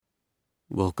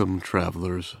Welcome,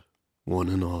 travelers, one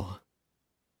and all.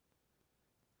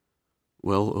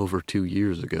 Well over 2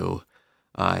 years ago,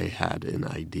 I had an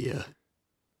idea.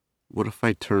 What if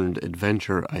I turned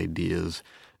adventure ideas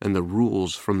and the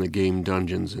rules from the game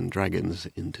Dungeons & Dragons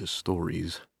into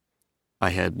stories?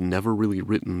 I had never really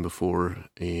written before,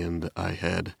 and I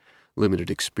had limited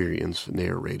experience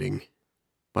narrating,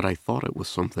 but I thought it was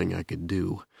something I could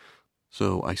do,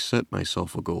 so I set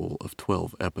myself a goal of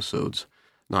 12 episodes,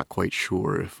 not quite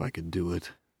sure if I could do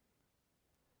it.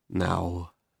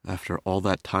 Now, after all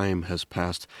that time has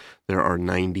passed, there are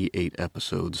 98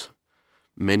 episodes.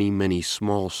 Many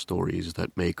small stories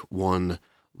that make one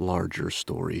larger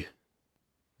story.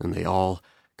 And they all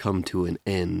come to an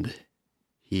end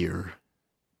here.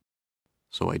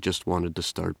 So I just wanted to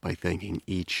start by thanking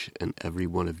each and every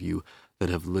one of you that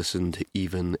have listened to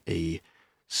even a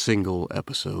single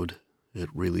episode. It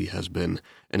really has been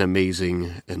an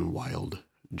amazing and wild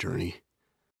journey.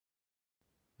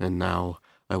 And now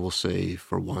I will say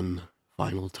for one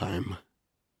final time,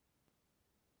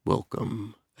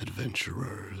 welcome,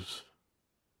 adventurers.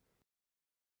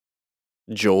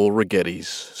 Joel Rigetti's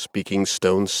Speaking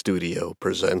Stone Studio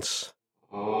presents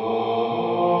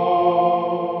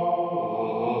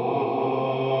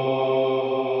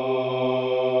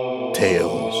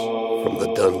Tales from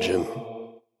the Dungeon.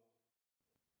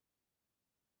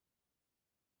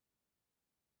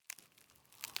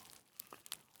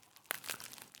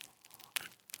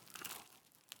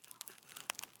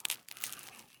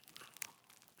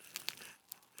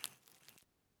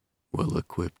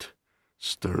 Well-equipped,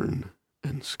 stern,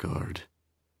 and scarred.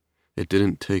 It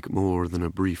didn't take more than a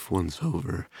brief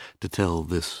once-over to tell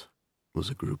this was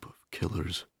a group of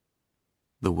killers.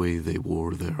 The way they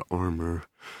wore their armor,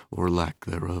 or lack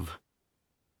thereof.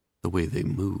 The way they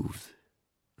moved,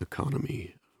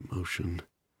 economy of motion.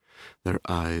 Their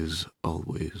eyes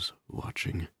always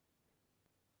watching.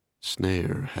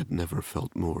 Snare had never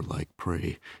felt more like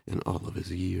prey in all of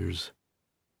his years.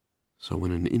 So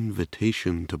when an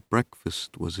invitation to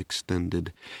breakfast was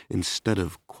extended, instead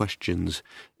of questions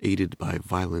aided by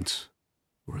violence,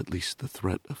 or at least the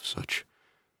threat of such,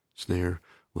 Snare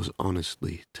was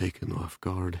honestly taken off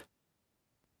guard.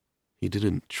 He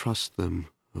didn't trust them,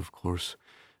 of course,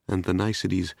 and the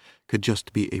niceties could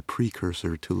just be a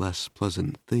precursor to less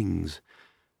pleasant things,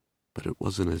 but it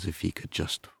wasn't as if he could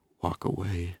just walk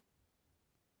away.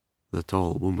 The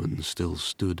tall woman still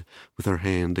stood with her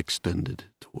hand extended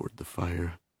toward the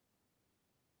fire.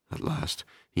 At last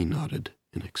he nodded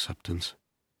in acceptance.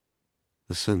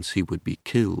 The sense he would be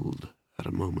killed at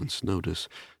a moment's notice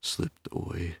slipped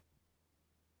away.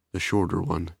 The shorter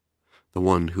one, the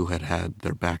one who had had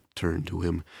their back turned to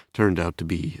him, turned out to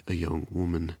be a young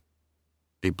woman.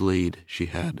 A blade she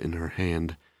had in her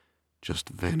hand just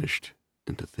vanished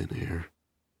into thin air.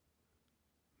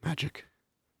 Magic.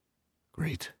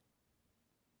 Great.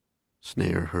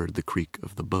 Snare heard the creak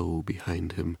of the bow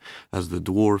behind him as the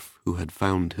dwarf who had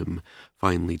found him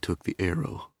finally took the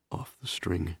arrow off the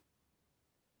string.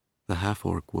 The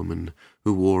half-orc woman,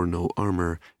 who wore no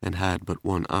armor and had but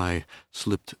one eye,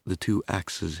 slipped the 2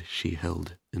 axes she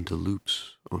held into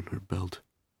loops on her belt.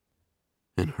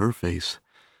 In her face,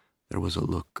 there was a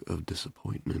look of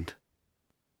disappointment.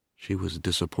 She was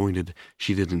disappointed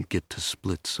she didn't get to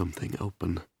split something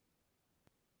open.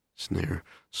 Snare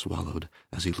swallowed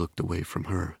as he looked away from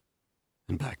her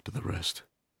and back to the rest.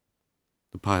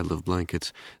 The pile of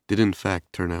blankets did in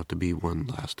fact turn out to be one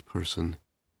last person,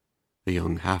 a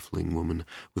young halfling woman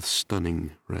with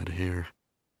stunning red hair.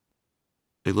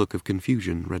 A look of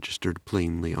confusion registered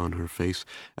plainly on her face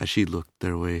as she looked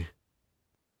their way.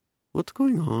 "What's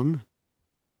going on?"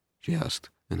 she asked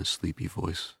in a sleepy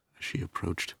voice as she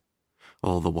approached,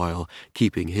 all the while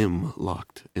keeping him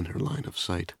locked in her line of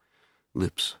sight,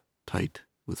 lips tight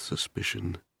with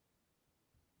suspicion.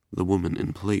 The woman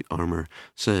in plate armor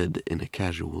said in a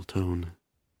casual tone,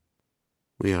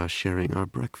 "We are sharing our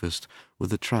breakfast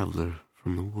with a traveler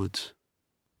from the woods."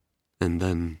 And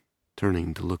then,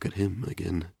 turning to look at him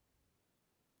again,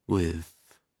 with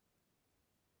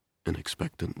an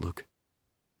expectant look.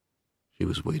 She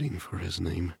was waiting for his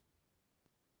name.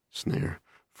 Snare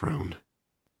frowned.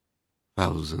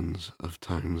 Thousands of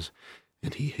times,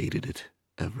 and he hated it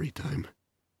every time.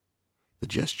 The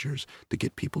gestures to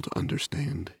get people to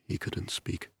understand he couldn't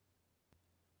speak.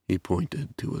 He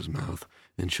pointed to his mouth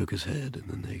and shook his head in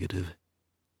the negative.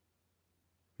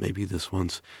 Maybe this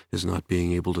once his not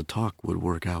being able to talk would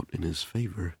work out in his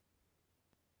favor.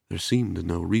 There seemed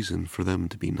no reason for them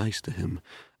to be nice to him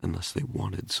unless they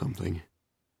wanted something.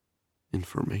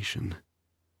 Information.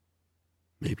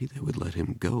 Maybe they would let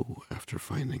him go after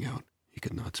finding out he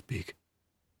could not speak.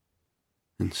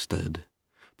 Instead,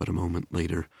 But a moment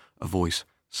later, a voice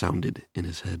sounded in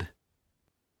his head.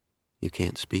 "You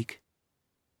can't speak?"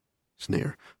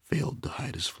 Snare failed to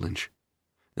hide his flinch,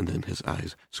 and then his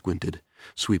eyes squinted,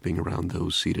 sweeping around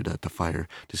those seated at the fire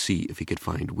to see if he could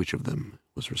find which of them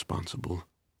was responsible.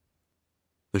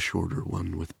 The shorter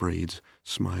one with braids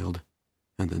smiled,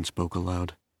 and then spoke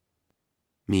aloud.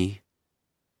 "Me?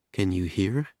 Can you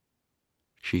hear?"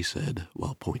 she said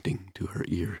while pointing to her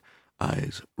ear,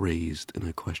 eyes raised in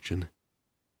a question.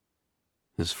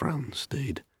 His frown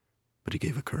stayed, but he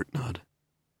gave a curt nod.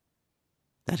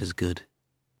 "That is good,"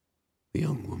 the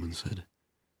young woman said.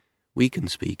 "We can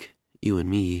speak, you and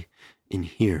me, in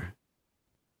here."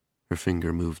 Her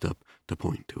finger moved up to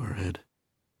point to her head.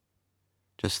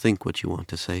 "Just think what you want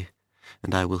to say,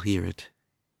 and I will hear it."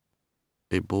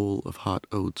 A bowl of hot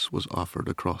oats was offered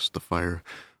across the fire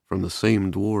from the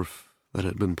same dwarf that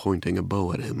had been pointing a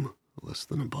bow at him less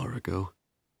than a bar ago.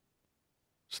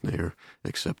 Snare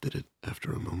accepted it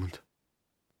after a moment.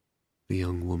 The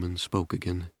young woman spoke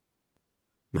again.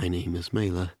 "My name is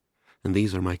Mela, and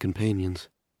these are my companions."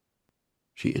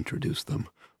 She introduced them,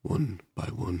 one by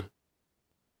one.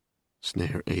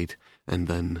 Snare ate, and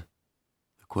then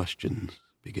the questions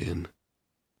began.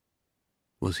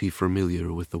 Was he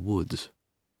familiar with the woods?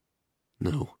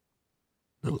 No.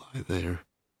 No lie there.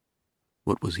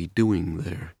 What was he doing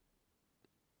there?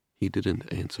 He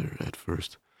didn't answer at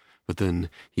first, but then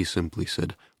he simply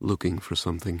said looking for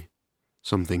something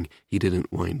he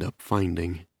didn't wind up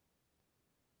finding.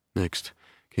 Next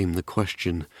came the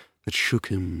question that shook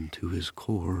him to his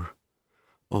core,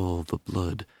 all the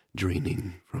blood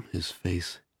draining from his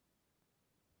face.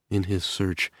 In his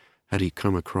search, had he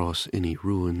come across any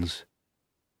ruins?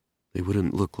 They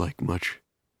wouldn't look like much.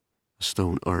 A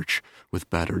stone arch with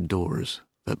battered doors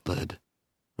that led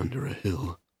under a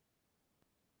hill.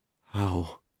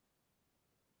 How?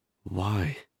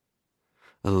 Why?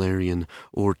 Alarian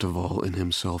Orteval and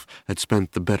himself had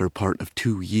spent the better part of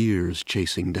 2 years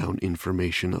chasing down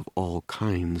information of all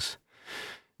kinds.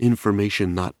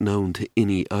 Information not known to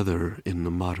any other in the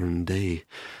modern day,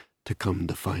 to come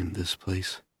to find this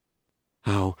place.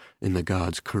 How, in the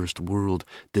gods' cursed world,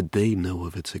 did they know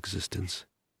of its existence?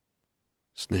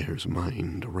 Snare's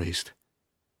mind raced.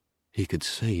 He could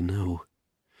say no.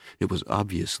 It was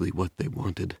obviously what they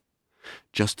wanted.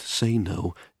 Just say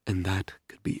no, and that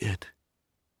could be it.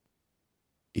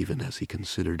 Even as he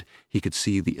considered, he could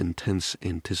see the intense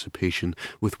anticipation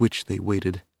with which they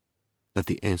waited, that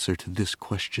the answer to this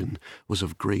question was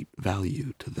of great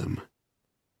value to them.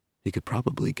 He could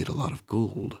probably get a lot of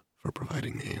gold for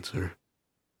providing the answer.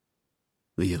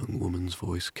 The young woman's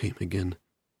voice came again,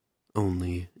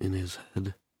 only in his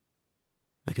head.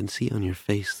 "I can see on your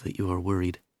face that you are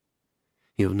worried.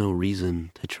 You have no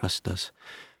reason to trust us,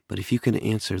 but if you can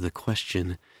answer the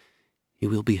question, you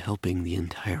will be helping the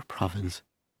entire province.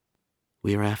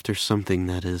 We are after something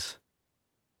that is..."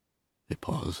 A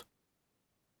pause.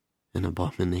 "An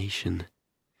abomination.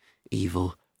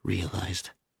 Evil realized.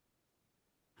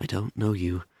 I don't know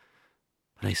you,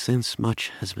 but I sense much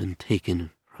has been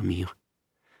taken from you,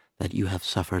 that you have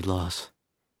suffered loss.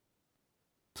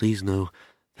 Please know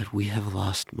that we have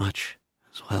lost much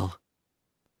as well."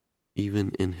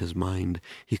 Even in his mind,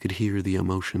 he could hear the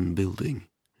emotion building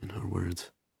in her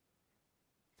words.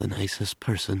 "The nicest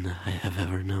person I have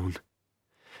ever known,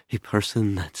 a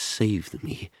person that saved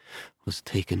me, was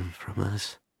taken from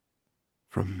us,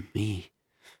 from me,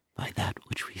 by that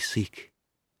which we seek.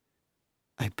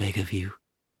 I beg of you,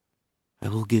 I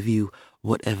will give you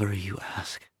whatever you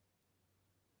ask.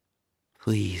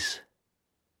 Please."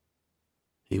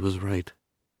 He was right.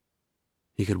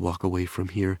 He could walk away from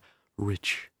here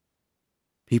rich.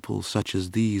 People such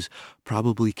as these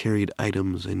probably carried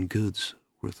items and goods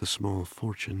worth a small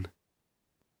fortune.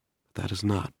 But that is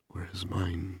not where his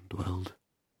mind dwelled.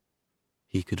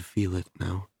 He could feel it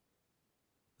now.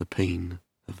 The pain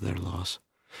of their loss,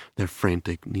 their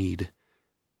frantic need,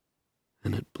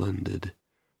 and it blended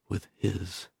with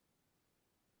his.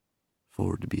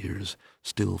 Fordbeers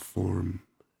still form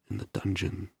in the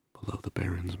dungeon below the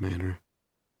Baron's manor,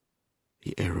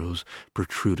 the arrows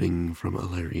protruding from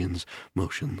Alarian's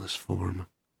motionless form,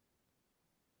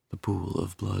 the pool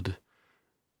of blood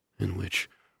in which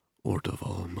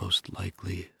Orteval most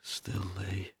likely still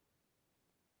lay.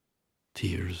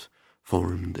 Tears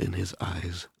formed in his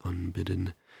eyes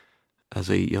unbidden, as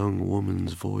a young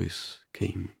woman's voice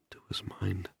came to his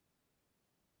mind.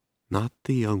 Not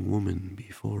the young woman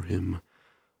before him,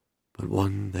 but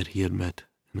one that he had met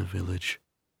in a village.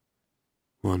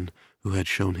 One who had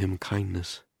shown him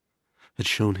kindness, had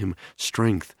shown him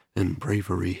strength and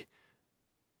bravery,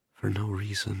 for no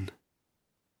reason.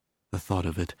 The thought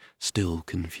of it still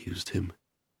confused him.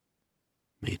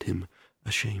 made him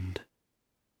ashamed.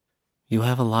 You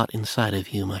have a lot inside of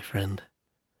you, my friend.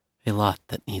 A lot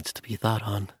that needs to be thought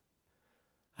on.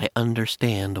 I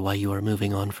understand why you are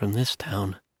moving on from this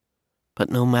town. But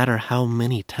no matter how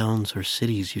many towns or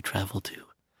cities you travel to,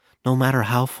 no matter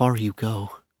how far you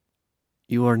go,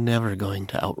 you are never going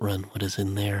to outrun what is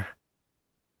in there.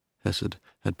 Hesed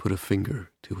had put a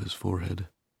finger to his forehead.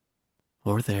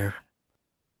 Or there.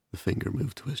 The finger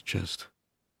moved to his chest.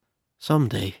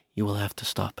 Someday you will have to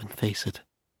stop and face it.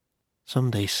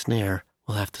 Someday Snare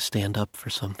will have to stand up for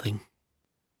something.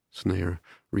 Snare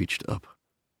reached up,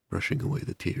 brushing away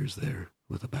the tears there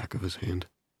with the back of his hand.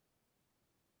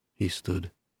 He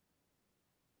stood.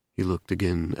 He looked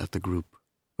again at the group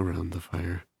around the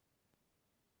fire.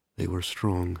 They were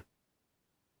strong.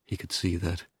 He could see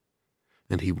that,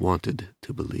 and he wanted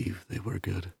to believe they were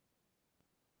good.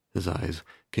 His eyes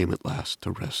came at last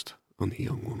to rest on the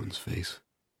young woman's face.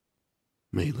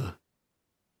 Mela.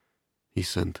 He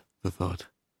sent the thought.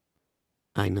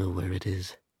 I know where it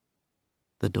is.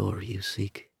 The door you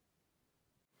seek.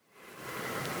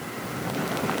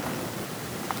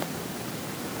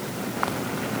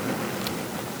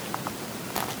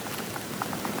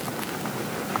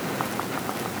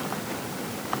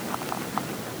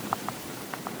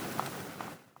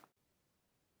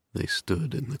 They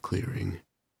stood in the clearing.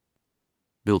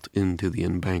 Built into the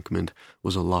embankment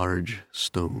was a large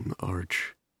stone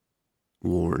arch.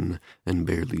 Worn and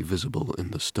barely visible in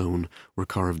the stone were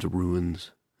carved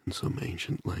runes in some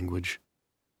ancient language.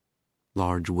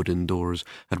 Large wooden doors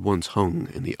had once hung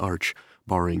in the arch,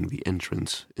 barring the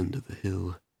entrance into the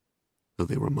hill, though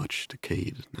they were much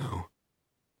decayed now.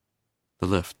 The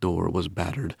left door was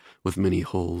battered with many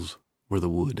holes where the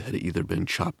wood had either been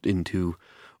chopped into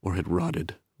or had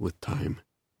rotted with time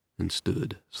and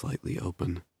stood slightly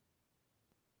open.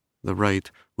 The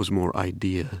right was more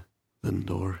idea than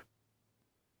door.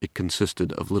 It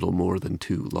consisted of little more than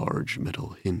 2 large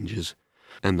metal hinges,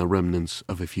 and the remnants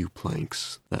of a few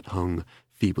planks that hung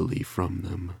feebly from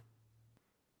them.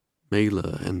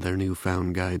 Mela and their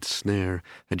newfound guide Snare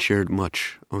had shared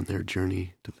much on their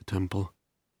journey to the temple.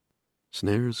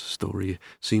 Snare's story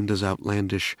seemed as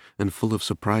outlandish and full of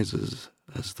surprises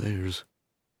as theirs.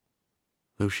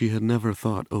 Though she had never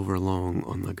thought over long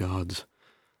on the gods,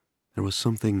 there was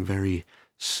something very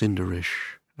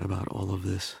cinderish about all of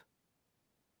this.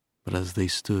 But as they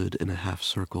stood in a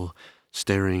half-circle,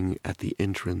 staring at the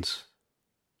entrance,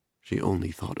 she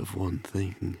only thought of one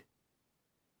thing.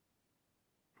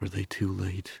 Were they too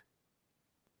late?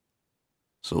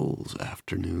 Sol's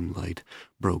afternoon light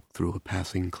broke through a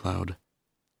passing cloud,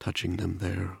 touching them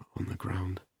there on the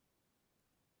ground.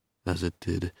 As it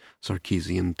did,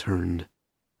 Sarkeesian turned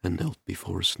and knelt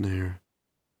before Snare.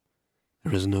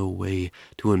 There is no way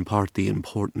to impart the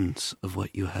importance of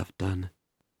what you have done.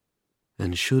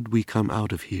 And should we come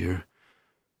out of here,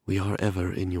 we are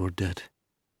ever in your debt.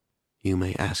 You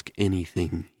may ask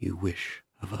anything you wish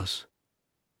of us.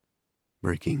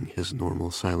 Breaking his normal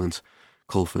silence,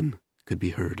 Colfin could be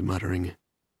heard muttering,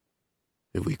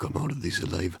 If we come out of this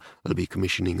alive, I'll be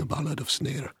commissioning a ballad of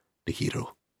Snare, the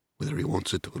hero, whether he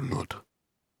wants it or not.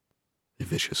 A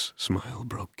vicious smile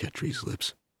broke Ketri's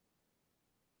lips.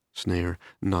 Snare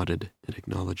nodded in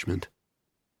acknowledgement,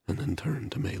 and then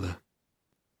turned to Mela.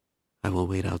 I will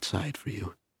wait outside for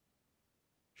you,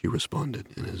 she responded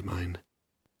in his mind.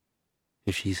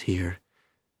 If she's here,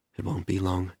 it won't be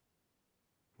long.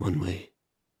 One way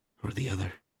or the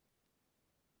other.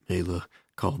 Mela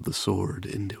called the sword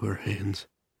into her hands.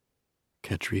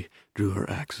 Ketri drew her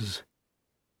axes.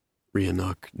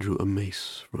 Rhiannoch drew a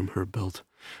mace from her belt.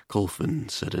 Colfin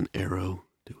set an arrow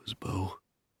to his bow.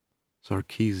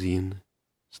 Sarkeesian,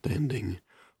 standing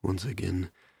once again,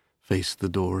 faced the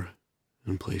door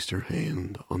and placed her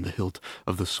hand on the hilt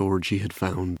of the sword she had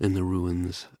found in the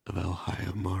ruins of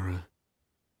Alhaya Mara.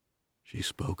 She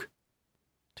spoke,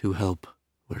 to help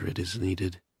where it is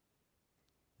needed.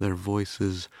 Their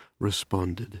voices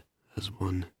responded as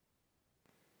one.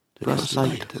 To cast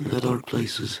light in the dark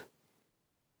places.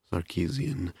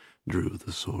 Sarkeesian drew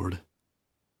the sword.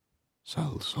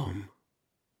 Salsom,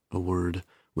 a word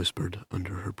whispered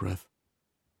under her breath.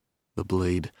 The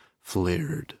blade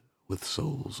flared with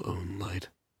Sol's own light.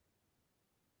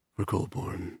 For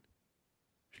Colborne,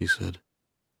 she said.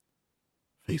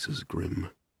 Faces grim,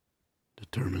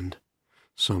 determined,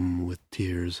 some with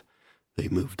tears, they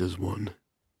moved as one,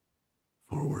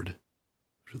 forward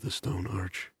through the stone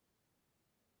arch.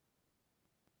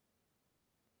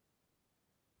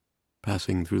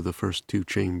 Passing through the first 2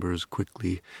 chambers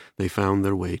quickly, they found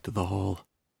their way to the hall,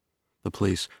 the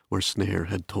place where Snare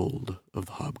had told of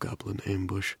the hobgoblin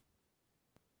ambush.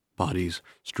 Bodies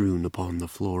strewn upon the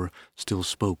floor still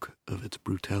spoke of its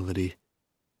brutality.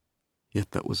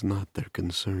 Yet that was not their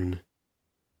concern.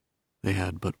 They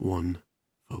had but one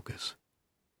focus: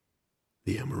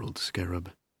 the Emerald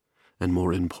Scarab, and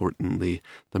more importantly,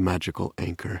 the magical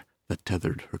anchor that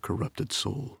tethered her corrupted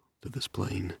soul to this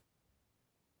plane.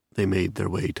 They made their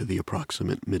way to the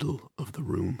approximate middle of the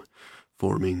room,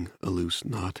 forming a loose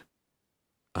knot,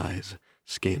 eyes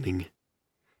scanning,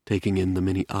 taking in the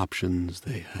many options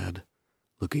they had,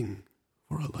 looking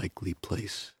for a likely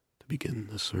place to begin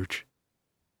the search.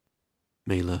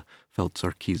 Mela felt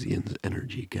Sarkeesian's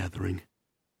energy gathering,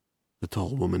 the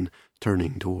tall woman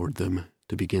turning toward them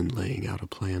to begin laying out a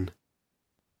plan.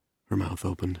 Her mouth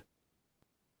opened.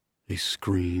 A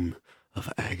scream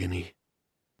of agony.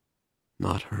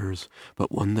 Not hers,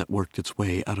 but one that worked its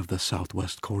way out of the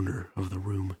southwest corner of the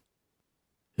room.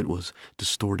 It was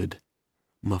distorted,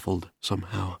 muffled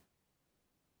somehow.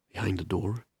 Behind a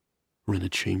door, or in a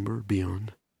chamber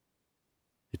beyond.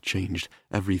 It changed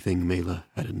everything Mela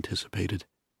had anticipated.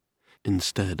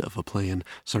 Instead of a plan,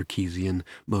 Sarkeesian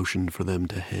motioned for them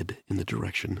to head in the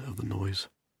direction of the noise.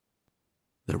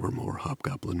 There were more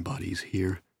hobgoblin bodies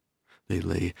here. They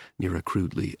lay near a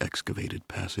crudely excavated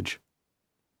passage.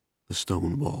 The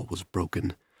stone wall was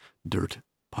broken, dirt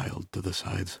piled to the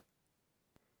sides.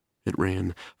 It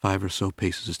ran 5 or so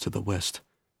paces to the west,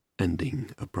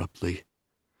 ending abruptly,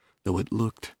 though it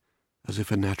looked as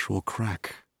if a natural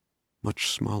crack,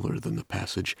 much smaller than the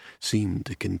passage, seemed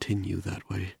to continue that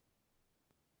way.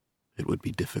 It would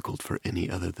be difficult for any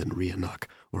other than Rhiannoch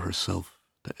or herself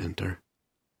to enter.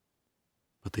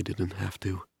 But they didn't have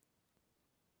to.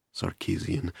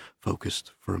 Sarkeesian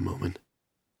focused for a moment,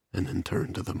 and then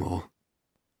turned to them all.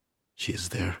 She is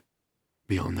there,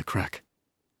 beyond the crack.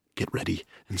 Get ready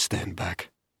and stand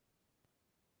back.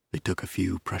 They took a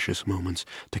few precious moments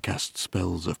to cast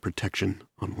spells of protection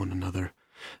on one another,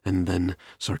 and then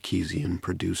Sarkeesian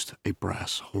produced a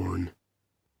brass horn.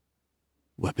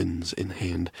 Weapons in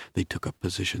hand, they took up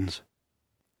positions.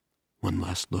 One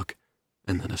last look,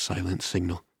 and then a silent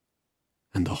signal,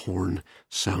 and the horn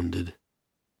sounded.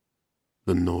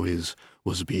 The noise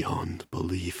was beyond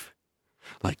belief,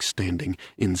 like standing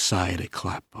inside a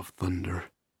clap of thunder.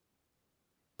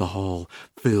 The hall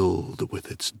filled with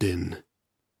its din.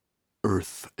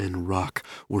 Earth and rock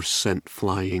were sent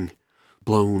flying,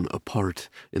 blown apart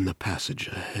in the passage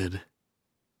ahead.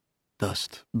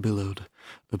 Dust billowed,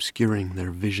 obscuring their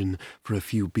vision for a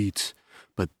few beats,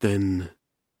 but then,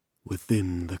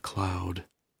 within the cloud,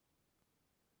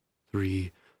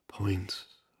 3 points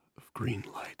of green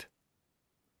light.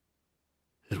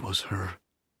 It was her.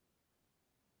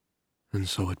 And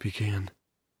so it began.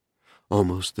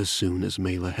 Almost as soon as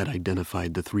Mela had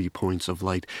identified the 3 points of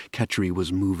light, Ketri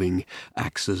was moving,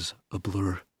 axes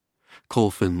ablur.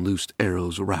 Kolfin loosed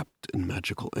arrows wrapped in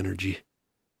magical energy.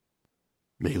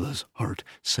 Mela's heart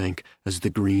sank as the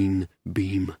green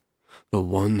beam, the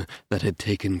one that had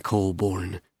taken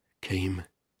Colborne, came.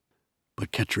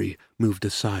 But Ketri moved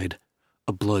aside,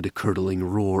 a blood-curdling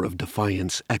roar of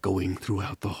defiance echoing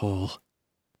throughout the hall.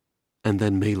 And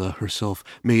then Mela herself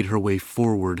made her way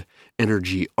forward,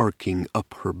 energy arcing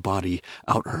up her body,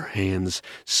 out her hands,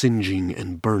 singeing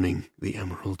and burning the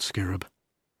Emerald Scarab.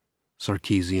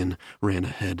 Sarkeesian ran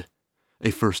ahead,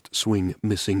 a first swing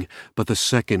missing, but the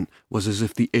second was as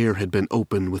if the air had been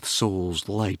opened with soul's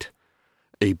light,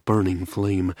 a burning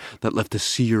flame that left a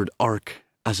seared arc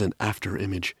as an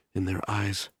after-image in their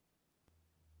eyes.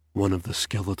 One of the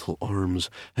skeletal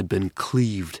arms had been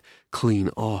cleaved clean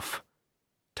off,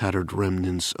 tattered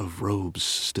remnants of robes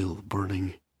still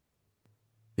burning.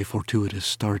 A fortuitous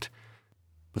start,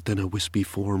 but then a wispy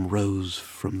form rose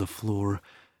from the floor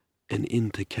and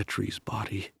into Ketri's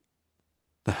body.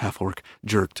 The half-orc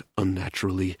jerked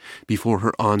unnaturally before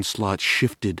her onslaught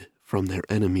shifted from their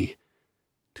enemy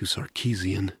to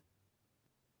Sarkeesian.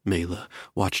 Mela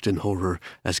watched in horror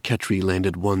as Ketri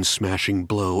landed one smashing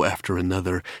blow after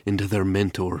another into their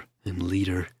mentor and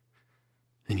leader.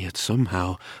 And yet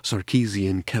somehow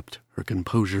Sarkeesian kept her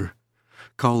composure,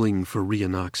 calling for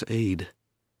Rhiannoch's aid.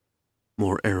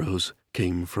 More arrows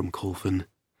came from Kolfin.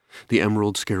 The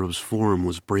Emerald Scarab's form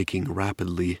was breaking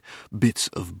rapidly, bits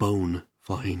of bone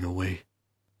flying away.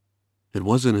 It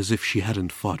wasn't as if she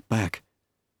hadn't fought back.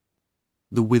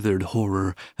 The withered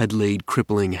horror had laid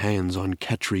crippling hands on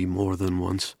Ketri more than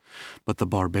once, but the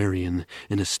barbarian,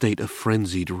 in a state of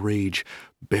frenzied rage,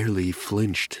 barely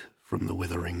flinched from the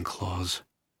withering claws.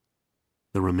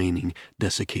 The remaining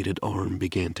desiccated arm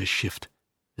began to shift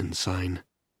and sign.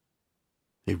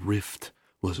 A rift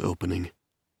was opening.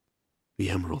 The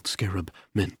Emerald Scarab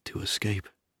meant to escape.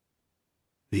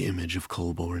 The image of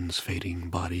Colborne's fading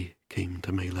body came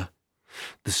to Mela,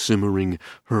 the simmering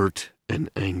hurt and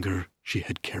anger she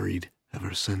had carried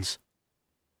ever since.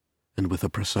 And with a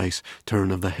precise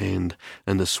turn of the hand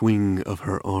and a swing of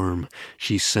her arm,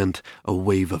 she sent a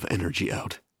wave of energy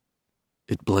out.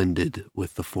 It blended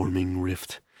with the forming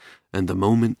rift, and the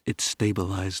moment it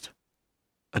stabilized,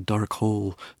 a dark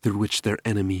hole through which their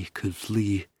enemy could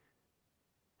flee,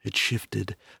 it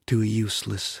shifted to a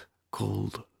useless,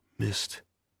 cold mist.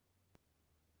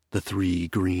 The 3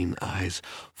 green eyes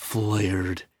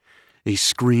flared, a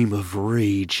scream of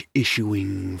rage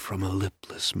issuing from a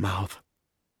lipless mouth.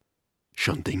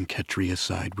 Shunting Ketri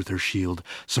aside with her shield,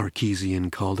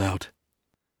 Sarkeesian called out,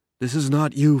 "This is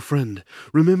not you, friend.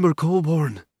 Remember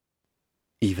Colborne."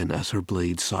 Even as her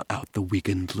blade sought out the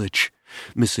weakened lich,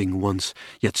 missing once,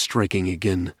 yet striking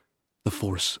again, the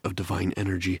force of divine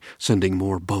energy sending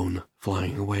more bone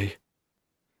flying away.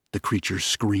 The creature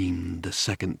screamed a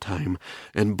second time,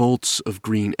 and bolts of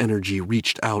green energy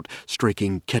reached out,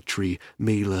 striking Ketri,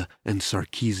 Mela, and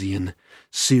Sarkeesian,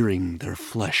 searing their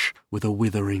flesh with a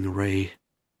withering ray.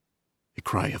 A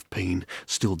cry of pain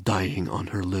still dying on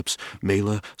her lips,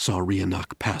 Mela saw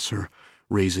Rhiannoch pass her,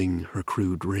 raising her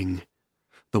crude ring,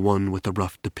 the one with the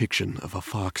rough depiction of a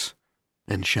fox,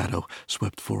 and Shadow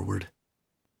swept forward.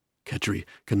 Ketri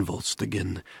convulsed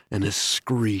again, and a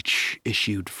screech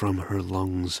issued from her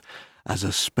lungs as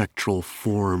a spectral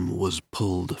form was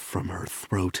pulled from her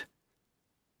throat.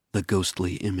 The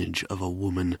ghostly image of a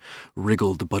woman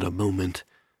wriggled but a moment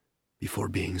before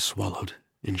being swallowed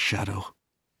in shadow.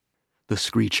 The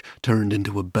screech turned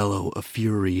into a bellow of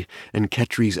fury, and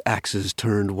Ketri's axes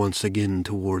turned once again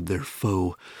toward their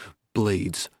foe,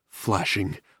 blades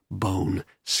flashing, bone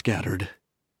scattered.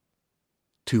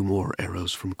 2 more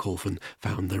arrows from Colfin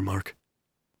found their mark.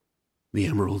 The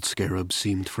emerald scarab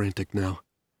seemed frantic now.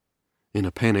 In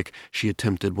a panic, she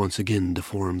attempted once again to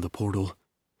form the portal,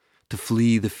 to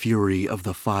flee the fury of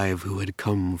the 5 who had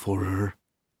come for her.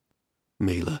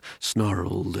 Mela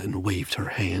snarled and waved her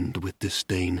hand with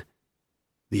disdain.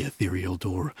 The ethereal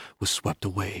door was swept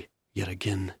away yet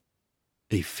again.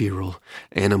 A feral,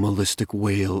 animalistic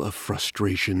wail of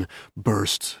frustration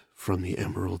burst from the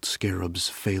emerald scarab's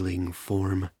failing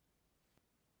form.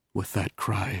 With that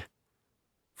cry,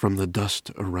 from the dust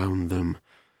around them,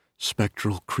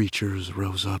 spectral creatures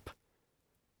rose up,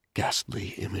 ghastly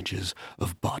images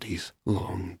of bodies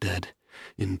long dead,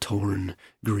 in torn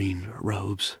green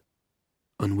robes,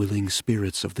 unwilling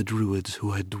spirits of the druids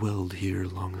who had dwelled here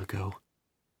long ago.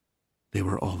 They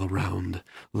were all around,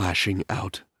 lashing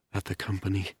out at the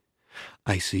company.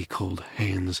 Icy cold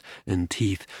hands and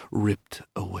teeth ripped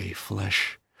away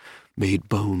flesh, made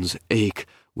bones ache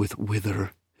with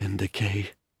wither and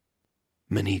decay.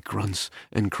 Many grunts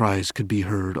and cries could be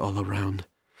heard all around.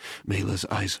 Mela's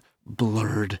eyes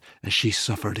blurred as she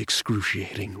suffered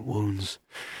excruciating wounds.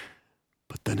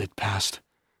 But then it passed,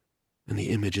 and the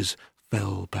images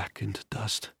fell back into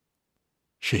dust.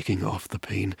 Shaking off the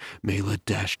pain, Mela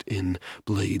dashed in,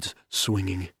 blades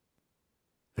swinging.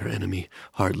 Their enemy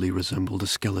hardly resembled a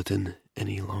skeleton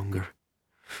any longer,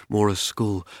 more a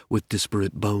skull with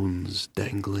disparate bones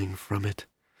dangling from it,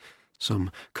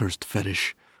 some cursed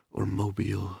fetish or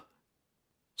mobile.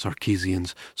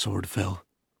 Sarkeesian's sword fell.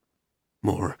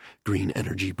 More green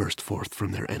energy burst forth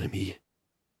from their enemy.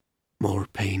 More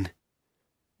pain.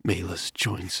 Mela's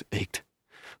joints ached,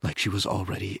 like she was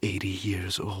already 80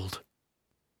 years old.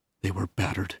 They were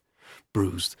battered,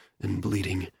 bruised, and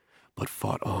bleeding, but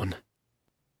fought on.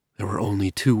 There were only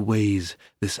 2 ways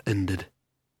this ended,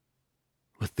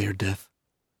 with their death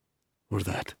or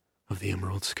that of the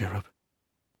emerald scarab.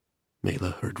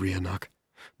 Mela heard Rhiannoch,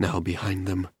 now behind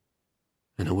them,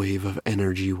 and a wave of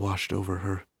energy washed over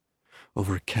her,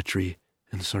 over Ketri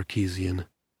and Sarkeesian,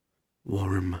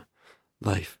 warm,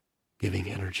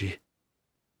 life-giving energy,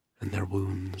 and their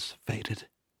wounds faded.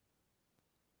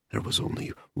 There was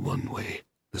only one way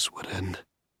this would end.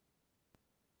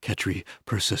 Ketri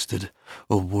persisted,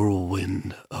 a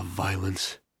whirlwind of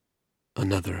violence.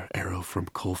 Another arrow from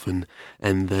Colfin,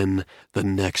 and then the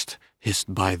next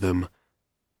hissed by them,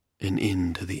 and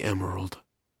into the emerald,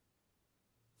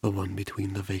 the one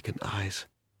between the vacant eyes,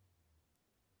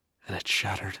 and it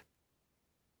shattered.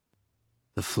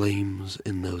 The flames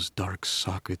in those dark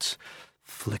sockets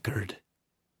flickered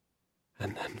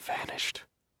and then vanished.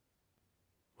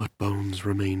 What bones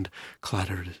remained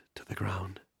clattered to the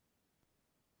ground.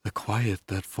 The quiet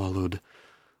that followed,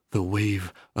 the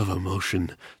wave of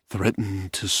emotion,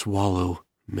 threatened to swallow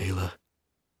Mela,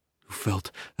 who felt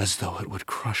as though it would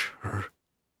crush her.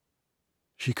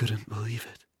 She couldn't believe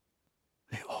it.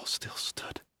 They all still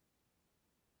stood.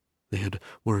 They had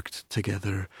worked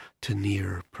together to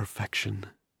near perfection.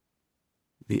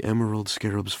 The emerald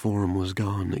scarab's form was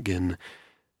gone again,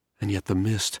 and yet the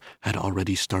mist had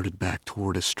already started back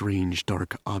toward a strange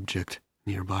dark object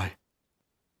nearby.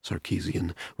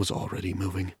 Sarkeesian was already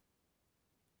moving.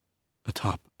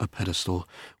 Atop a pedestal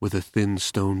with a thin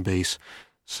stone base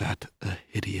sat a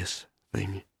hideous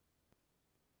thing.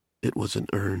 It was an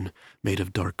urn made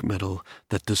of dark metal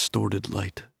that distorted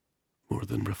light more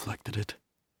than reflected it.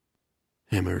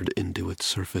 Hammered into its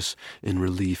surface in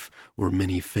relief were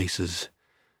many faces,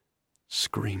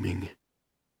 screaming,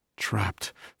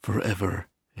 trapped forever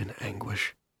in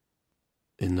anguish.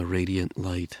 In the radiant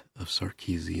light of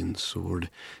Sarkeesian's sword,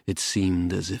 it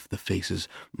seemed as if the faces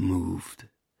moved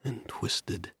and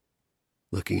twisted.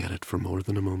 Looking at it for more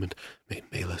than a moment made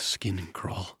Mela's skin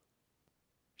crawl.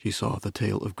 She saw the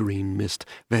tail of green mist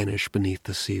vanish beneath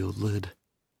the sealed lid.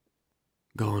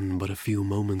 Gone but a few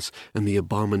moments, and the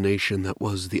abomination that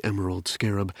was the emerald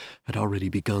scarab had already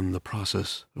begun the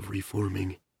process of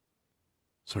reforming.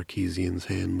 Sarkeesian's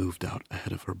hand moved out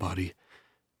ahead of her body,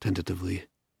 tentatively,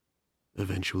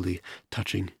 eventually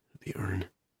touching the urn.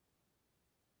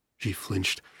 She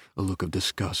flinched, a look of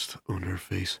disgust on her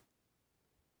face.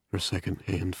 Her second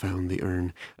hand found the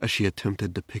urn as she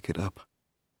attempted to pick it up,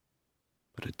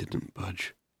 but it didn't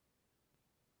budge.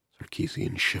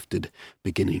 Sarkeesian shifted,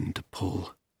 beginning to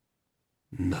pull.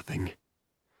 Nothing.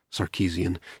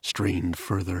 Sarkeesian strained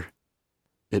further.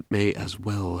 It may as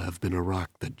well have been a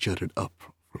rock that jutted up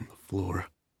from the floor.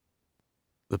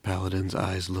 The paladin's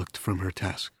eyes looked from her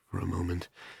task for a moment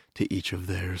to each of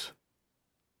theirs.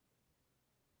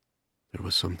 There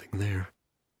was something there.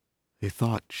 They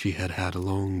thought she had had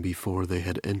long before they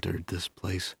had entered this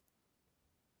place.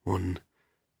 One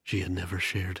she had never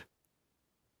shared.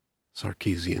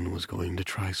 Sarkeesian was going to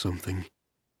try something.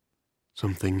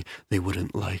 Something they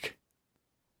wouldn't like.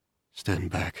 Stand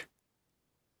back.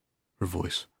 Her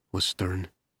voice was stern.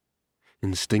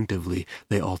 Instinctively,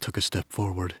 they all took a step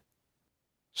forward.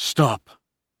 Stop!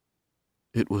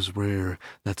 It was rare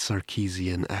that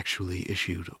Sarkeesian actually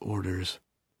issued orders.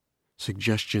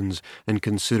 Suggestions and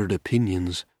considered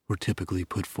opinions were typically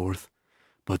put forth,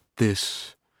 but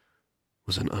this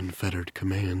was an unfettered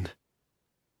command.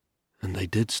 And they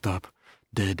did stop,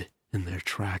 dead in their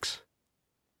tracks.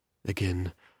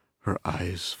 Again, her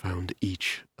eyes found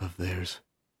each of theirs.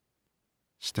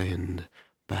 Stand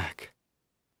back.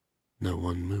 No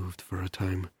one moved for a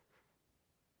time,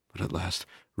 but at last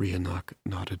Rhiannoch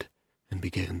nodded and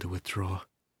began to withdraw.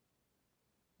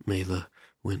 Mela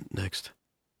went next.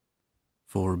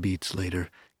 4 beats later,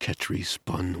 Ketri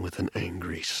spun with an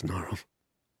angry snarl.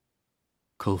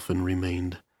 Kulfin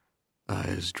remained,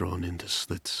 eyes drawn into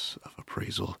slits of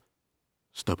appraisal,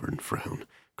 stubborn frown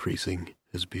creasing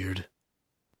his beard.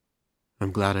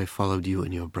 I'm glad I followed you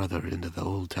and your brother into the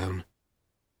old town,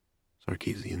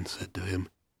 Sarkeesian said to him.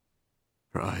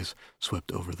 Her eyes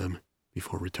swept over them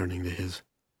before returning to his.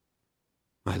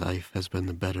 My life has been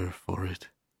the better for it.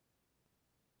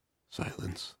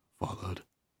 Silence followed.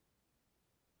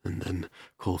 And then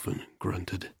Kulfin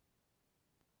grunted.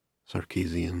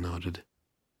 Sarkeesian nodded.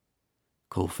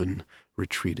 Kulfin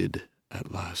retreated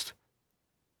at last,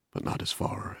 but not as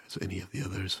far as any of the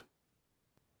others.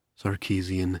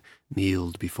 Sarkeesian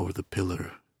kneeled before the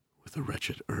pillar with the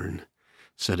wretched urn,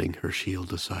 setting her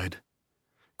shield aside,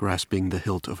 grasping the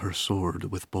hilt of her sword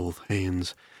with both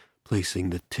hands,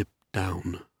 placing the tip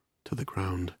down to the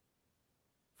ground,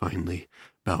 finally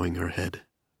bowing her head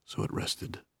so it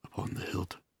rested upon the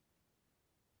hilt.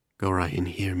 Gorion,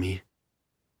 hear me.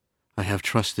 I have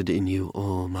trusted in you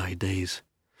all my days,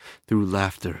 through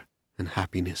laughter and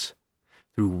happiness,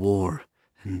 through war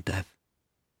and death.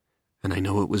 And I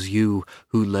know it was you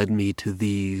who led me to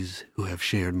these who have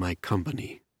shared my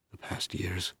company the past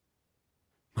years.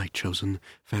 My chosen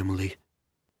family.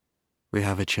 We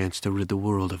have a chance to rid the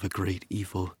world of a great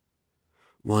evil,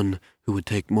 one who would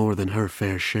take more than her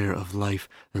fair share of life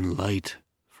and light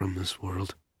from this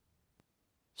world.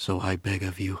 So I beg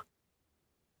of you,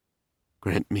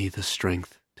 grant me the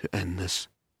strength to end this,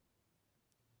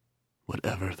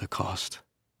 whatever the cost.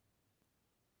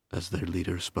 As their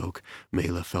leader spoke,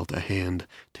 Mela felt a hand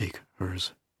take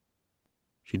hers.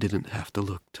 She didn't have to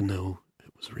look to know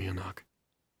it was Rhiannoch.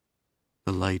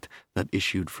 The light that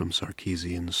issued from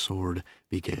Sarkeesian's sword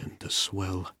began to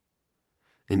swell,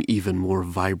 an even more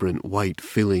vibrant white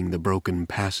filling the broken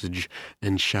passage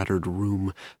and shattered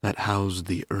room that housed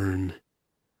the urn,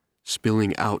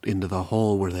 spilling out into the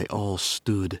hall where they all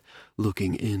stood,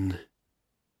 looking in.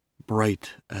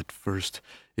 Bright at first,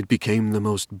 it became the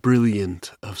most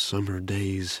brilliant of summer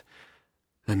days,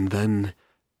 and then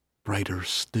brighter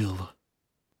still.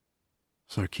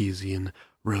 Sarkeesian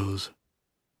rose,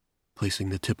 placing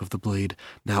the tip of the blade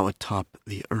now atop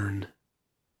the urn.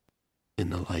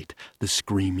 In the light, the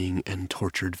screaming and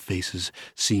tortured faces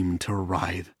seemed to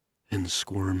writhe and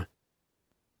squirm.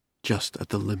 Just at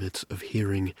the limits of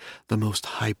hearing, the most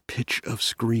high pitch of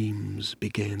screams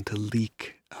began to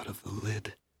leak out of the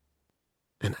lid.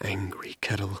 An angry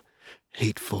kettle,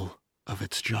 hateful of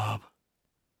its job.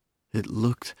 It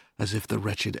looked as if the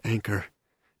wretched anchor,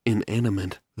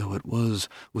 inanimate though it was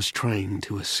trying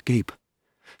to escape,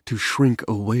 to shrink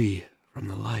away from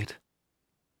the light.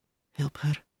 "Help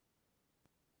her,"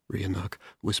 Rhiannoch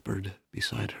whispered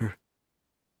beside her.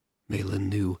 Malin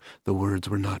knew the words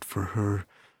were not for her,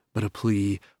 but a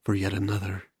plea for yet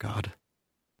another god.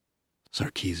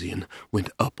 Sarkeesian went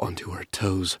up onto her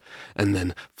toes, and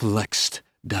then flexed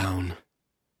down.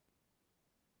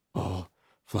 All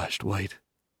flashed white.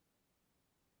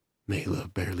 Mela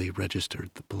barely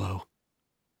registered the blow.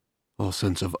 All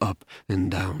sense of up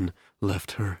and down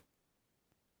left her.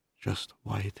 Just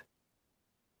white.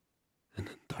 And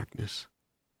then darkness.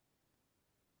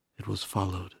 It was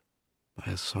followed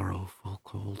by a sorrowful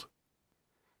cold.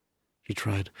 She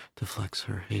tried to flex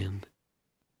her hand,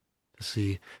 to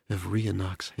see if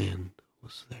Rhiannoch's hand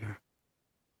was there.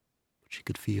 But she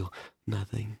could feel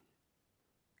nothing.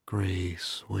 Gray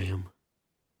swam.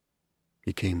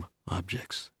 Became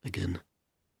objects again.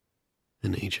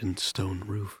 An ancient stone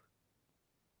roof.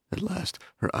 At last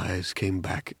her eyes came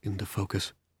back into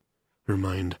focus, her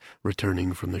mind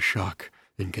returning from the shock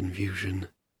and confusion.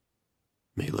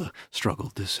 Mela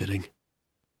struggled to sitting.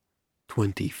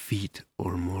 20 feet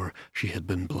or more she had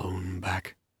been blown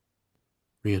back.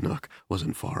 Rhiannoch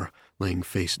wasn't far, laying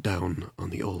face down on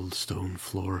the old stone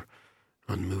floor,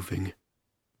 unmoving.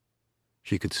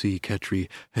 She could see Ketri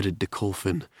headed to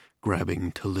Kolfin,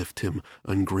 grabbing to lift him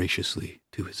ungraciously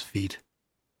to his feet.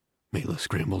 Mela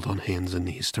scrambled on hands and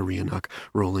knees to Rhiannoch,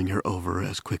 rolling her over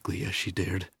as quickly as she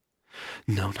dared.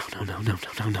 No,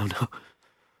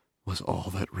 was all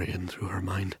that ran through her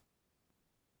mind.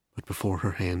 But before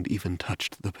her hand even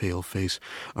touched the pale face,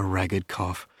 a ragged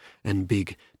cough and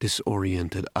big,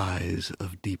 disoriented eyes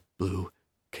of deep blue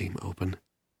came open,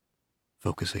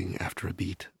 focusing after a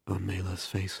beat on Mela's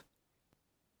face.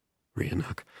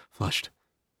 Rhiannoch flushed,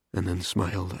 and then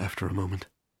smiled after a moment.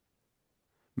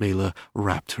 Mela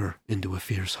wrapped her into a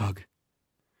fierce hug.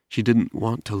 She didn't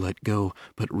want to let go,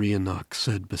 but Rhiannoch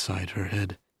said beside her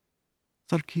head,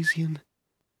 "Sarkeesian,"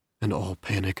 and all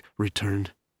panic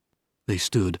returned. They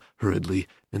stood hurriedly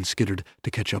and skittered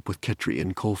to catch up with Ketri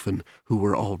and Kolfin, who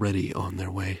were already on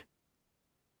their way.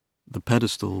 The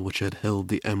pedestal which had held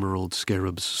the emerald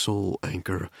scarab's soul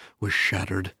anchor was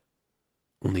shattered,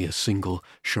 only a single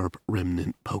sharp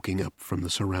remnant poking up from the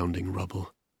surrounding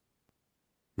rubble.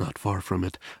 Not far from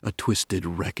it, a twisted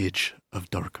wreckage of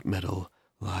dark metal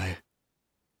lay.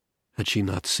 Had she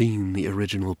not seen the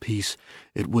original piece,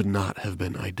 it would not have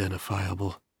been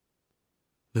identifiable.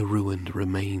 The ruined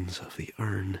remains of the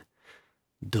urn,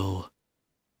 dull,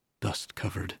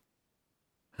 dust-covered,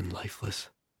 and lifeless.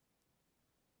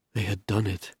 They had done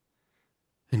it,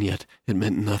 and yet it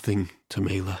meant nothing to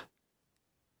Mela.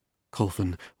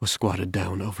 Kolfin was squatted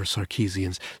down over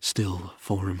Sarkeesian's still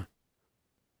form.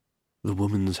 The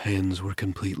woman's hands were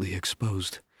completely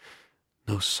exposed.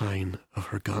 No sign of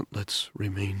her gauntlets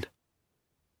remained.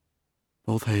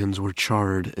 Both hands were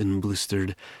charred and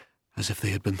blistered, as if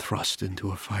they had been thrust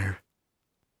into a fire.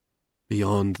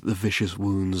 Beyond the vicious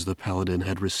wounds the paladin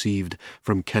had received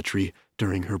from Ketri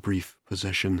during her brief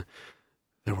possession,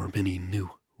 there were many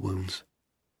new wounds.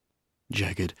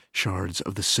 Jagged shards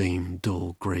of the same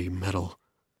dull gray metal.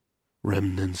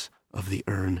 Remnants of the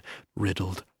urn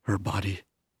riddled her body.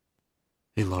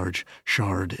 A large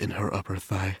shard in her upper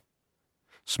thigh.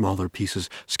 Smaller pieces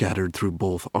scattered through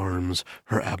both arms,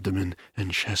 her abdomen,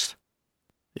 and chest.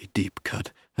 A deep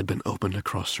cut had been opened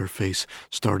across her face,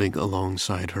 starting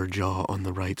alongside her jaw on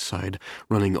the right side,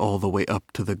 running all the way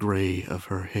up to the gray of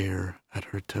her hair at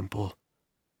her temple.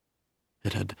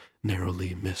 It had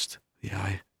narrowly missed the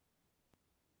eye.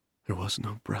 There was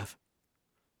no breath.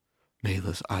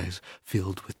 Mela's eyes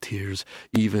filled with tears,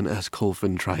 even as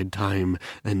Kolfin tried time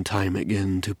and time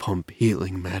again to pump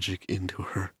healing magic into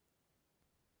her.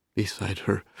 Beside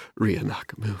her,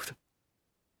 Rhiannoch moved.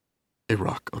 A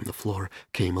rock on the floor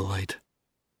came alight.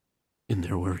 In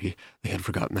their worry, they had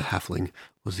forgotten the halfling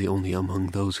was the only among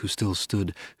those who still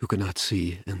stood who could not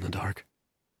see in the dark.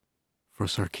 For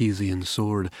Sarkeesian's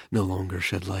sword no longer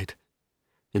shed light.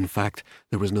 In fact,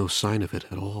 there was no sign of it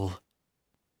at all.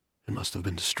 It must have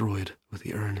been destroyed with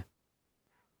the urn.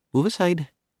 "Move aside,"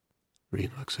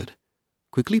 Rhiannoch said.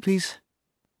 "Quickly, please."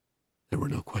 There were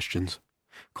no questions.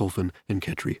 Kolfin and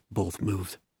Ketri both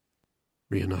moved.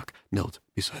 Rhiannoch knelt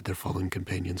beside their fallen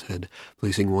companion's head,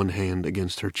 placing one hand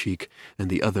against her cheek and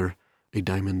the other, a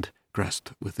diamond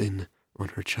grasped within, on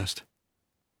her chest.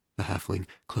 The halfling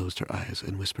closed her eyes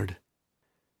and whispered,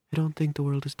 "I don't think the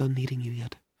world is done needing you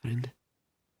yet, friend."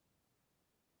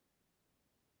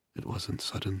 It wasn't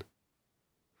sudden.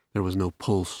 There was no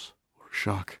pulse or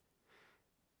shock,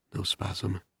 no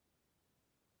spasm.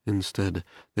 Instead,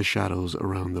 the shadows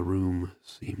around the room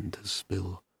seemed to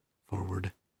spill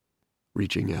forward,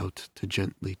 reaching out to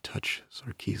gently touch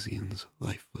Sarkeesian's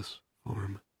lifeless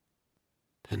form.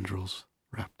 Tendrils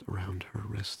wrapped around her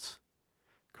wrists,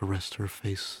 caressed her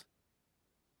face,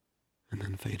 and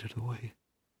then faded away.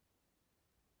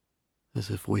 As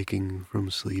if waking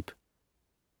from sleep,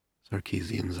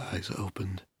 Sarkeesian's eyes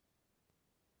opened.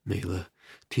 Mela,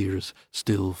 tears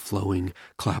still flowing,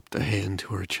 clapped a hand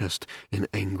to her chest in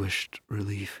anguished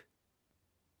relief.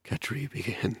 Ketri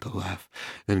began to laugh,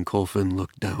 and Kolfin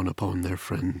looked down upon their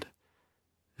friend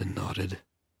and nodded.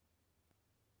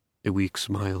 A weak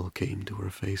smile came to her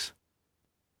face,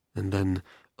 and then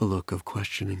a look of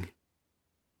questioning.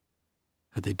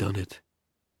 Had they done it?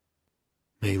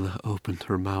 Mela opened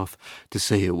her mouth to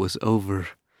say it was over,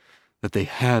 that they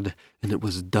had, and it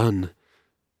was done,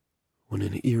 when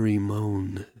an eerie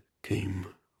moan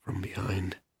came from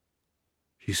behind.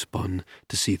 She spun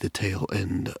to see the tail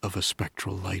end of a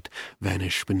spectral light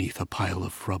vanish beneath a pile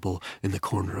of rubble in the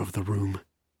corner of the room.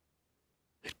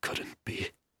 It couldn't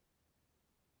be.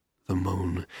 The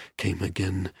moan came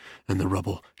again, and the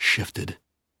rubble shifted.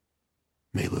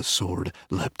 Mela's sword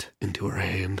leapt into her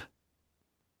hand.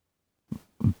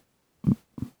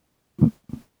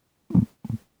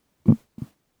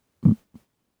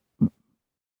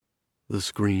 The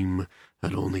scream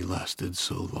had only lasted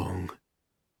so long,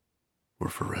 or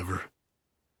forever.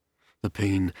 The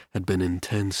pain had been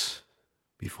intense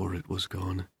before it was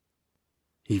gone.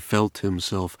 He felt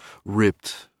himself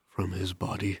ripped from his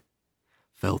body,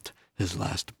 felt his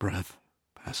last breath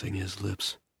passing his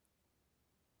lips.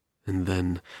 And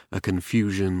then a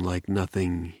confusion like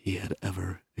nothing he had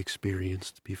ever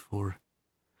experienced before,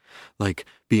 like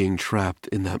being trapped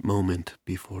in that moment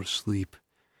before sleep,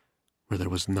 where there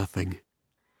was nothing,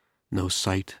 no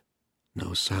sight,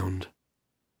 no sound,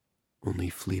 only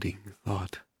fleeting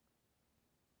thought.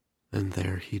 And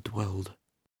there he dwelled,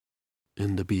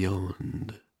 in the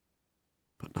beyond,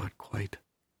 but not quite.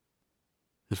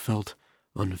 It felt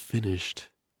unfinished,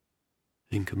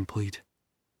 incomplete.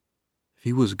 If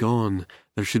he was gone,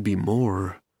 there should be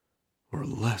more, or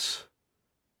less,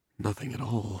 nothing at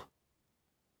all.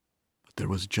 But there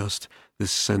was just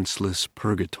this senseless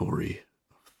purgatory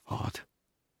of thought.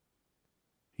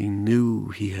 He knew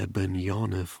he had been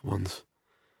Yonif once,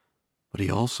 but he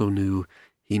also knew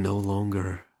he no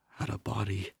longer had a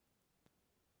body,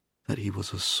 that he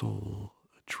was a soul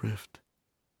adrift.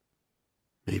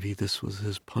 Maybe this was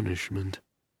his punishment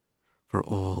for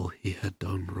all he had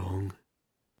done wrong.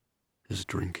 His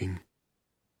drinking,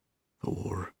 the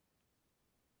war,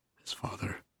 his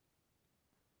father.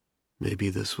 Maybe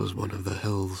this was one of the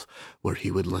hells where he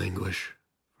would languish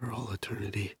for all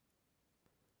eternity.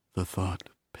 The thought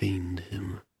pained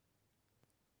him.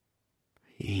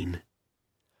 Pain.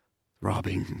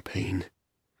 Throbbing pain.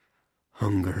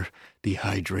 Hunger,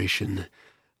 dehydration,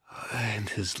 and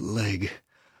his leg.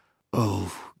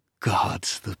 Oh,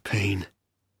 gods, the pain.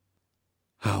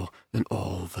 How in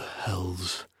all the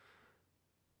hells.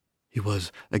 He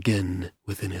was again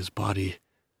within his body,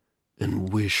 and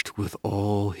wished with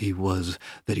all he was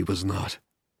that he was not.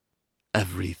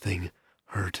 Everything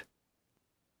hurt.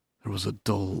 There was a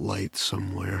dull light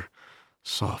somewhere,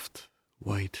 soft,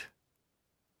 white,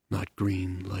 not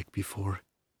green like before.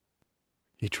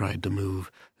 He tried to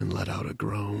move and let out a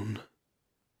groan.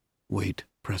 Weight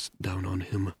pressed down on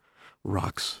him,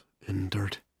 rocks and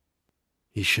dirt.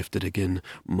 He shifted again,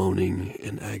 moaning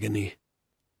in agony.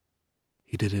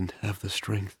 He didn't have the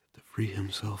strength to free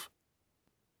himself.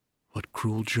 What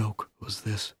cruel joke was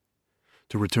this?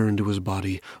 To return to his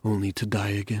body only to die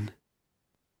again?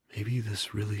 Maybe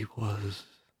this really was.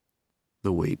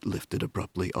 The weight lifted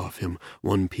abruptly off him,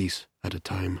 one piece at a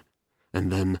time,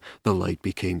 and then the light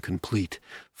became complete,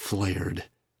 flared.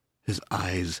 His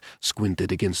eyes squinted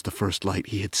against the first light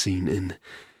he had seen in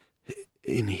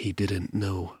he didn't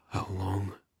know how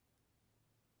long.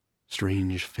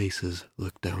 Strange faces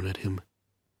looked down at him.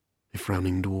 A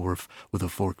frowning dwarf with a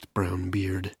forked brown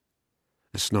beard,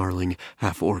 a snarling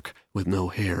half-orc with no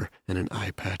hair and an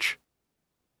eye patch.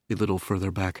 A little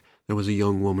further back there was a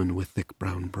young woman with thick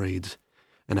brown braids,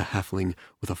 and a halfling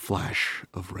with a flash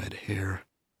of red hair.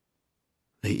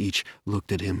 They each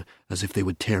looked at him as if they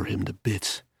would tear him to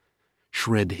bits.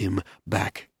 shred him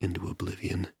back into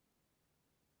oblivion.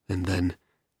 And then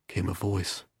came a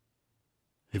voice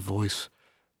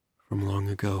from long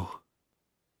ago.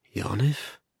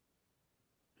 Yonif?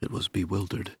 It was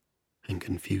bewildered and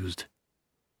confused.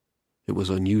 It was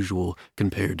unusual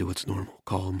compared to its normal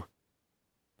calm,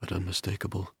 but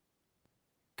unmistakable.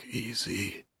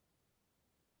 Easy.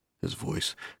 His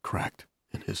voice cracked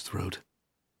in his throat.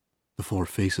 The four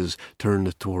faces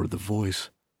turned toward the voice,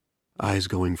 eyes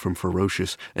going from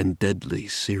ferocious and deadly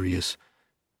serious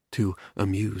to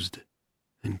amused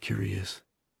and curious.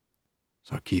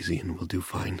 Sarkeesian will do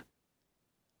fine.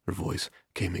 Her voice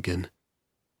came again,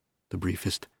 the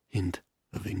briefest hint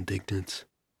of indignance.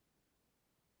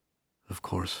 Of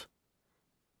course,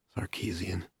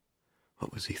 Sarkeesian,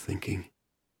 what was he thinking?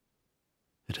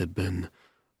 It had been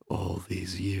all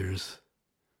these years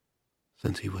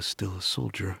since he was still a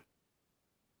soldier.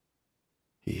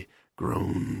 He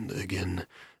groaned again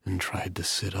and tried to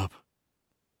sit up.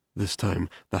 This time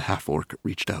the half-orc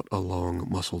reached out a long,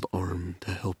 muscled arm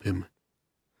to help him.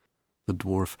 The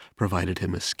dwarf provided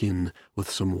him a skin with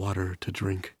some water to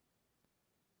drink.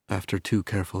 After 2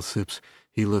 careful sips,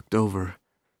 he looked over,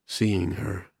 seeing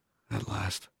her at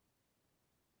last.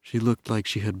 She looked like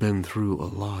she had been through a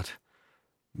lot,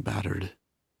 battered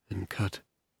and cut.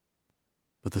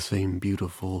 But the same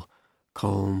beautiful,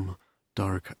 calm,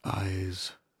 dark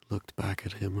eyes looked back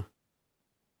at him.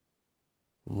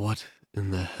 What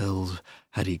in the hells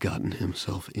had he gotten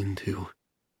himself into?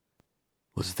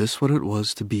 Was this what it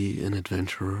was to be an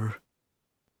adventurer?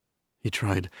 He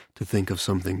tried to think of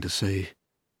something to say,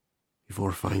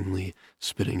 before finally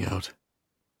spitting out,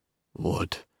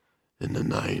 "What in the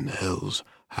 9 hells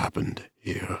happened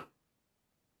here?"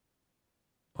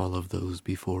 All of those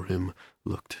before him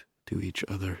looked to each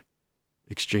other,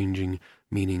 exchanging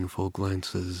meaningful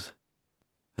glances,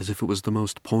 as if it was the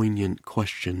most poignant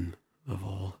question of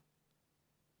all.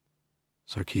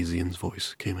 Sarkeesian's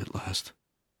voice came at last.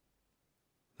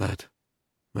 That,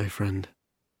 my friend,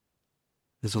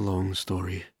 is a long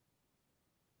story.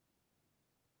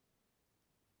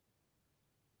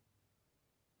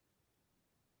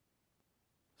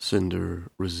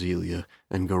 Cinder, Roselia,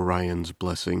 and Gorian's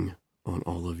blessing on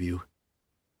all of you.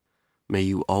 May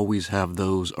you always have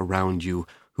those around you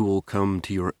who will come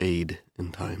to your aid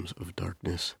in times of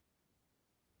darkness.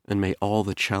 And may all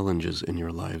the challenges in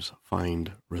your lives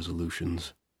find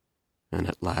resolutions, and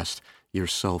at last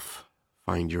yourself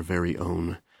find your very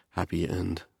own happy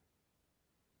end.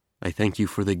 I thank you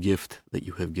for the gift that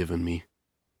you have given me,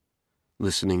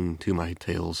 listening to my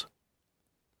tales.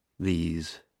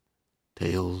 These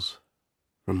tales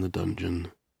from the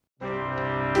dungeon.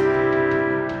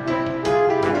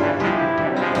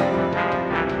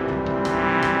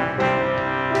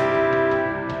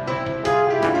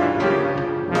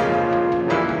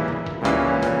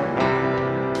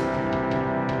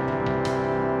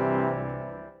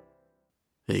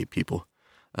 Hey, people,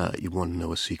 you want to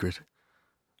know a secret?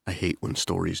 I hate when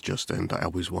stories just end. I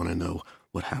always want to know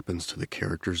what happens to the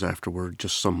characters afterward,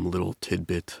 just some little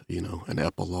tidbit, an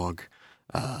epilogue.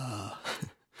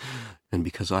 And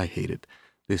because I hate it,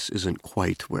 this isn't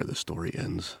quite where the story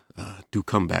ends. Do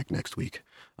come back next week.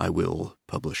 I will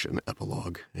publish an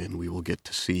epilogue, and we will get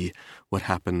to see what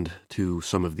happened to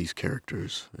some of these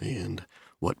characters and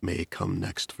what may come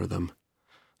next for them.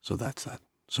 So that's that.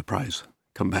 Surprise.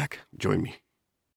 Come back. Join me.